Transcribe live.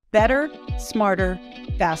Better, smarter,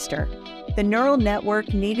 faster. The neural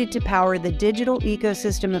network needed to power the digital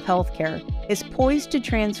ecosystem of healthcare is poised to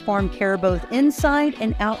transform care both inside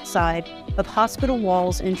and outside of hospital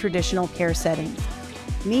walls in traditional care settings.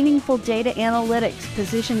 Meaningful data analytics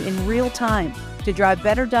positioned in real time to drive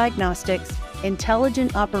better diagnostics,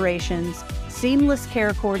 intelligent operations, seamless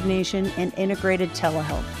care coordination, and integrated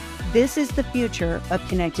telehealth. This is the future of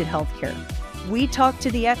connected healthcare. We talk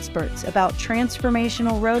to the experts about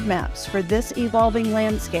transformational roadmaps for this evolving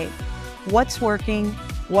landscape, what's working,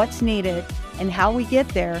 what's needed, and how we get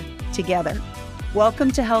there together.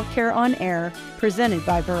 Welcome to Healthcare on Air, presented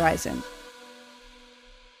by Verizon.